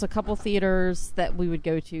 Like, there's a couple theaters that we would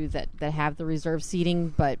go to that have the reserved seating,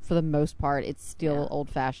 but for the most part, it's still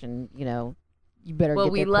old-fashioned, you know. You better Well,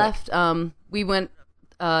 get we there quick. left, we went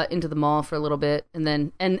into the mall for a little bit,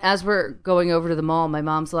 and as we're going over to the mall, my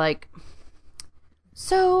mom's like,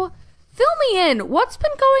 so, fill me in. What's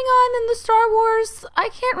been going on in the Star Wars? I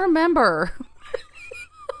can't remember.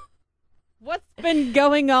 What's been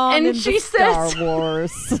going on And in she the Star says-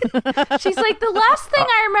 Wars? She's like, the last thing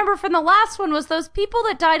I remember from the last one was those people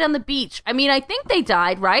that died on the beach. I mean, I think they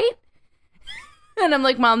died, right? And I'm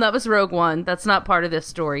like, Mom, that was Rogue One. That's not part of this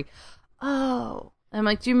story. Oh. I'm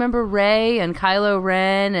like, do you remember Rey and Kylo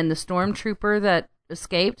Ren and the stormtrooper that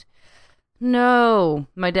escaped? No.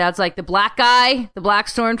 My dad's like, the black guy? The black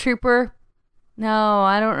stormtrooper? No,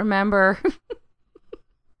 I don't remember.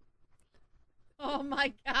 Oh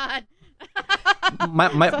my god. My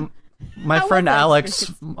How friend was that Alex,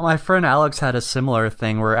 experience? my friend Alex had a similar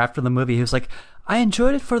thing where after the movie he was like, I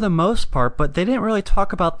enjoyed it for the most part, but they didn't really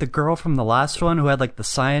talk about the girl from the last one who had like the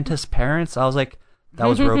scientist parents. I was like, that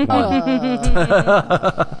was Rogue One.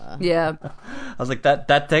 Yeah. I was like,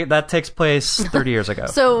 that takes place 30 years ago.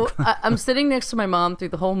 So I'm sitting next to my mom through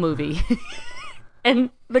the whole movie, and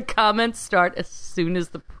the comments start as soon as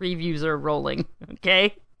the previews are rolling.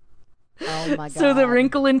 Okay, Oh my god. so the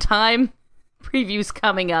Wrinkle in Time preview's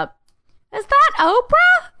coming up. Is that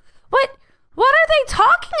Oprah? What are they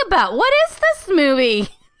talking about? What is this movie?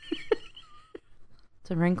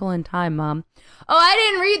 It's a Wrinkle in Time, Mom. Oh, I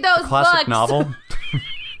didn't read those Classic books. novel.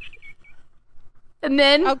 And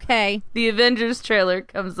then Okay. the Avengers trailer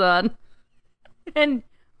comes on, and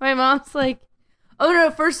my mom's like, "Oh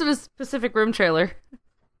no!" First it was Pacific Rim trailer.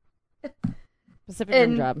 Pacific Rim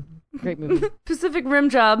And- Job. Great movie. Pacific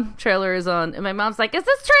Rim Job trailer is on, and my mom's like, "Is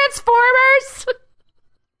this Transformers?"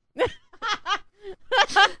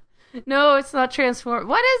 No, it's not Transformers.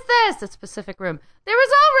 What is this? It's Pacific Rim. There was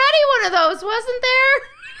already one of those, wasn't there?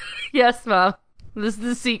 Yes, Mom. This is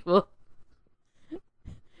the sequel.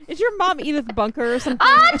 Is your mom Edith Bunker or something?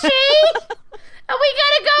 Archie! Are we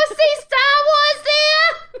gonna go see Star Wars there?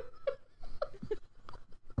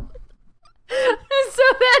 So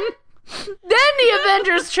then the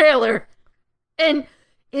Avengers trailer. And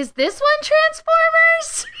is this one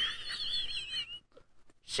Transformers?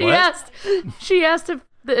 What? She asked if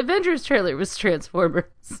the Avengers trailer was Transformers.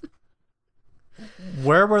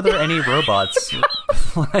 Where were there any robots?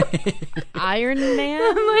 Iron Man?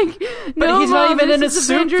 I'm like, But no, he's Mom, not even in a this is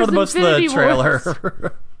suit Avengers for the most of the Infinity trailer.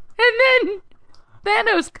 Wars. And then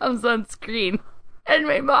Thanos comes on screen, and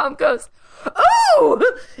my mom goes, "Oh,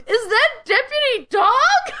 is that Deputy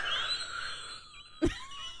Dog?"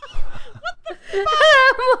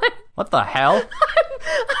 I'm like, What the hell?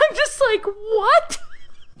 I'm just like, what?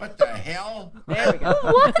 What the hell? There we go.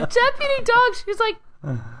 What Deputy Dog? She's like,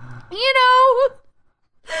 you know,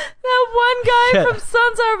 that one guy Yeah. from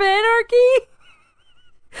Sons of Anarchy.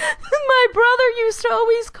 My brother used to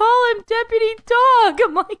always call him Deputy Dog.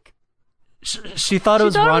 I'm like, She thought it she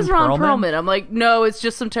was thought Ron it was Ron Perlman. Perlman. I'm like, no, it's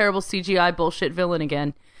just some terrible CGI bullshit villain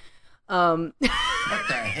again. What the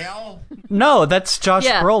hell? No, that's Josh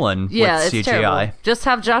Yeah. Brolin Yeah, with it's CGI. terrible. Just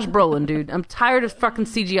have Josh Brolin, dude. I'm tired of fucking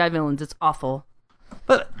CGI villains. It's awful.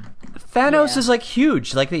 But Thanos Yeah. is like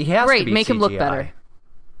huge. Like he has to Great, be make him look CGI.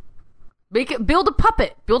 better. Build a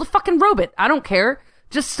puppet. Build a fucking robot. I don't care.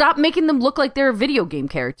 Just stop making them look like they're a video game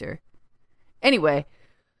character. Anyway,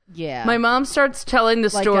 Yeah. my mom starts telling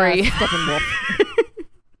the like, story. Steppenwolf.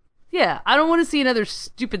 Yeah, I don't want to see another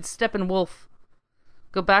stupid Steppenwolf.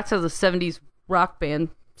 Go back to the 70s rock band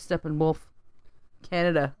Steppenwolf.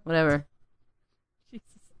 Canada, whatever.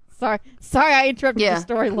 Sorry, I interrupted Yeah. the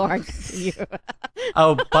story, Lauren. Continue.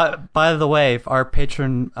 Oh, but by the way, our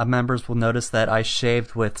patron members will notice that I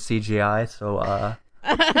shaved with CGI. So,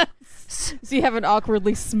 So you have an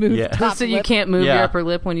awkwardly smooth Yeah. top So you lip. can't move Yeah. your upper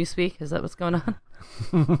lip when you speak? Is that what's going on?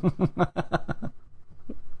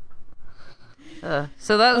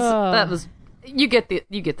 So that was you get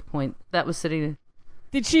the point. That was sitting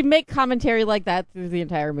Did she make commentary like that through the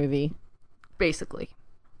entire movie? basically.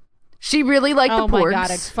 She really liked Oh the my porgs.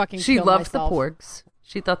 God, I'd fucking she kill loved myself. the porgs.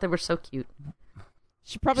 She thought they were so cute.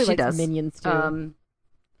 She probably She likes does. Minions too.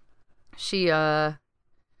 She why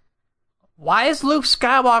is Luke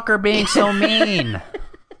Skywalker being so mean?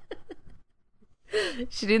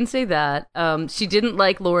 She didn't say that. She didn't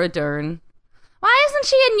like Laura Dern. Why isn't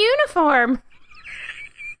she in uniform?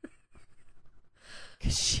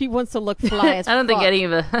 She wants to look fly as I don't think fuck. any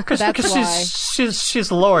of it. That's why.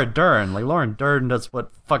 she's Laura Dern. Like Laura Dern does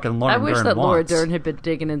what fucking Laura I Dern wish wants. that Laura Dern had been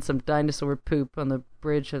digging in some dinosaur poop on the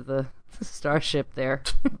bridge of the starship there.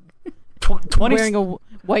 20 Wearing a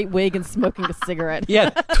white wig and smoking a cigarette. Yeah,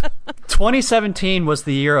 2017 was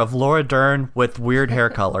the year of Laura Dern with weird hair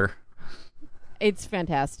color. It's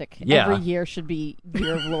fantastic. Yeah. Every year should be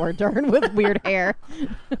year of Laura Dern with weird hair.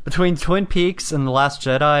 Between Twin Peaks and The Last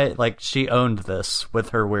Jedi, like she owned this with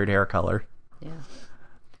her weird hair color. Yeah.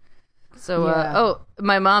 So,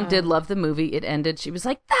 my mom did love the movie. It ended. She was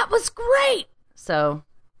like, "That was great." So,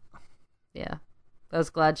 yeah, I was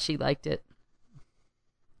glad she liked it.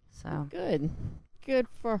 So Good. Good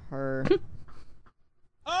for her.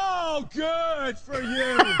 Oh, good for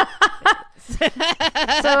you. So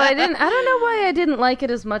I don't know why I didn't like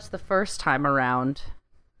it as much the first time around.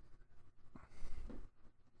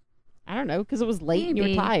 I don't know, because it was late and you were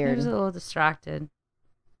Maybe. I tired. was a little distracted.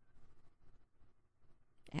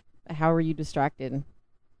 How were you distracted?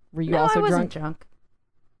 Were you No, also I wasn't drunk? drunk.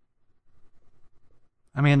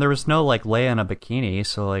 I mean, there was no like Leia in a bikini,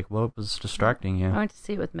 so like, what was distracting you? I went to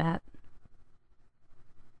see it with Matt.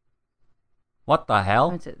 What the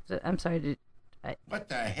hell? I'm sorry. What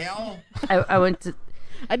the hell? I went to.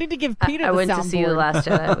 I need to give Peter I the went to see The soundboard. Last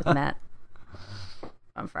Jedi with Matt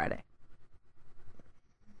on Friday.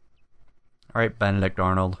 All right, Benedict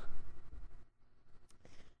Arnold.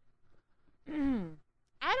 I don't know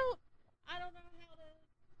how to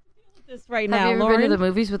deal with this right Have now, you ever Lauren. been to the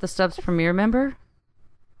movies with a Stubbs Premiere member?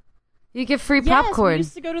 You get free Yes, popcorn. we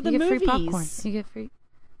used to go to the you get free popcorn. movies. You get free.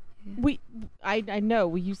 I know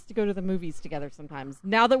we used to go to the movies together sometimes.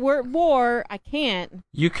 Now that we're at war, I can't.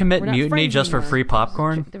 You commit We're not mutiny friends just for anymore. free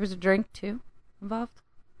popcorn? There was a drink too involved.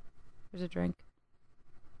 There's a drink.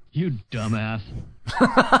 You dumbass.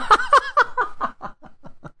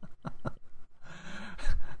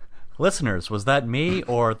 Listeners, was that me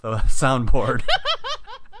or the soundboard?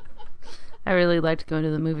 I really liked going to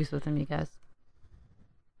the movies with him, you guys.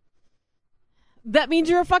 That means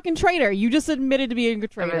you're a fucking traitor. You just admitted to being a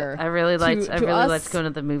traitor. I really liked. I to really us liked going to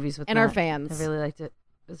the movies with and our Matt. fans. I really liked it.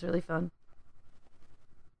 It was really fun.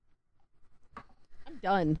 I'm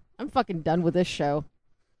done. I'm fucking done with this show.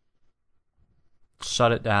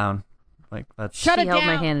 Shut it down. Like that's Shut He it held down.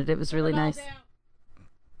 my hand, and it was really nice.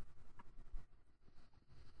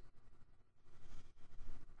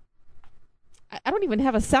 I don't even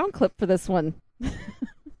have a sound clip for this one.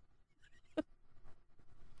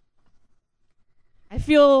 I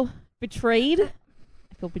feel betrayed.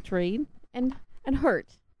 I feel betrayed and hurt.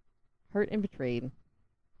 Hurt and betrayed.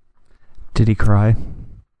 Did he cry?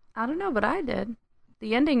 I don't know, but I did.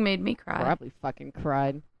 The ending made me cry. Probably fucking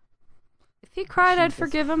cried. If he cried, I'd Jesus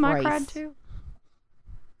forgive him. I cried Christ. too.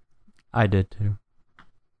 I did too.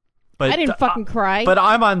 But I didn't fucking cry. But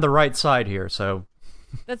I'm on the right side here, so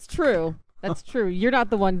That's true. That's true. You're not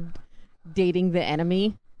the one dating the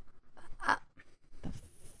enemy. The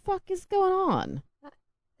fuck is going on?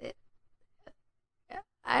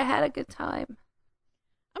 I had a good time.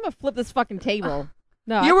 I'm gonna flip this fucking table.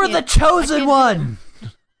 No, you I were the can't- chosen I can't one.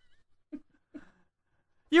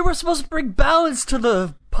 You were supposed to bring balance to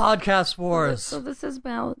the podcast wars. So this is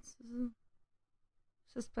balance.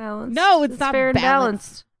 It's just balance. No, it's not fair and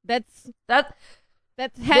balanced. balanced. That's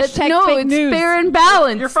That's hashtag no, fake it's news. fair and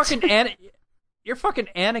balanced. You're fucking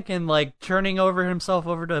Anakin, like turning over himself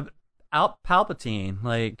over to Palpatine,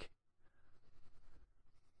 like.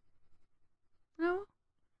 No,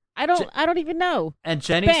 I don't even know. And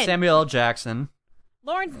Jenny Ben. Samuel L. Jackson.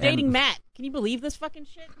 Lauren's dating Matt. Can you believe this fucking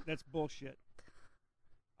shit? That's bullshit.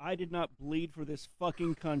 I did not bleed for this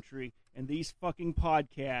fucking country and these fucking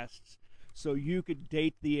podcasts so you could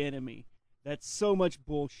date the enemy. That's so much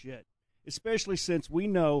bullshit. Especially since we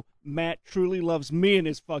know Matt truly loves me in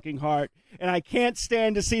his fucking heart, and I can't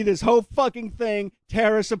stand to see this whole fucking thing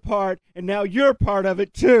tear us apart, and now you're part of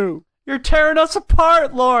it too. You're tearing us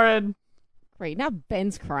apart, Lauren. Great. Now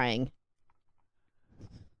Ben's crying.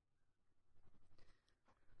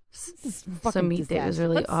 This is so fucking Meat Date was disaster.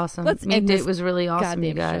 really Let's- awesome. let's Meat end Date this was really awesome,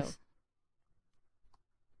 you goddamn guys. show.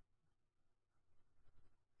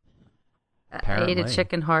 I ate Apparently. a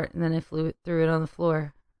chicken heart and then I threw it on the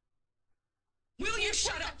floor. Will you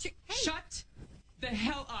shut up? Shut the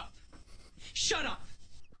hell up. Shut up.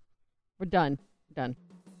 We're done. Done.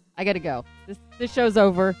 I gotta go. This show's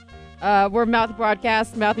over. We're Mouthy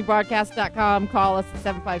Broadcast, mouthybroadcast.com. Call us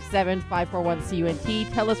at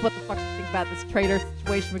 757-541-CUNT. Tell us what the fuck you think about this traitor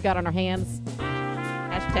situation we got on our hands.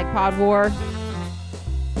 Hashtag Pod War.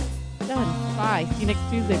 Done. Bye. See you next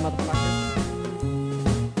Tuesday, motherfuckers.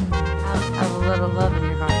 Have a little love in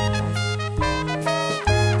your heart, guys.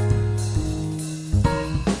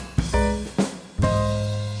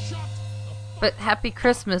 But happy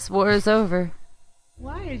Christmas. War is over.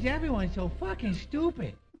 Why is everyone so fucking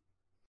stupid?